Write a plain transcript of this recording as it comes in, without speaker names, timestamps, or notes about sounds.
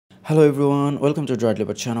Hello everyone, welcome to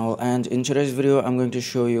Droid channel, and in today's video I'm going to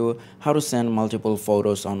show you how to send multiple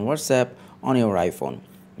photos on WhatsApp on your iPhone.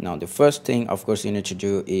 Now the first thing of course you need to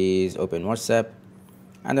do is open WhatsApp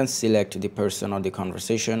and then select the person or the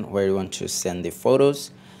conversation where you want to send the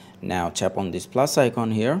photos. Now tap on this plus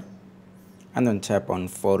icon here and then tap on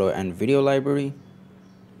photo and video library.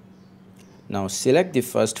 Now select the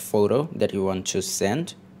first photo that you want to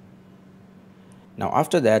send. Now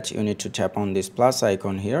after that you need to tap on this plus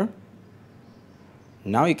icon here.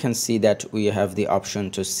 Now you can see that we have the option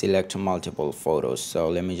to select multiple photos. So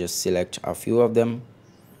let me just select a few of them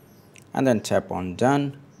and then tap on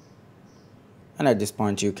done. And at this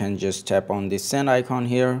point you can just tap on the send icon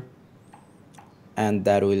here, and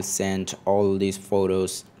that will send all these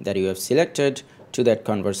photos that you have selected to that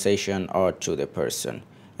conversation or to the person.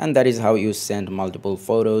 And that is how you send multiple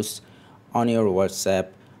photos on your WhatsApp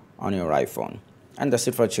on your iPhone. And that's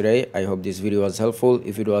it for today. I hope this video was helpful.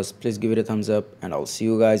 If it was, please give it a thumbs up, and I'll see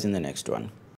you guys in the next one.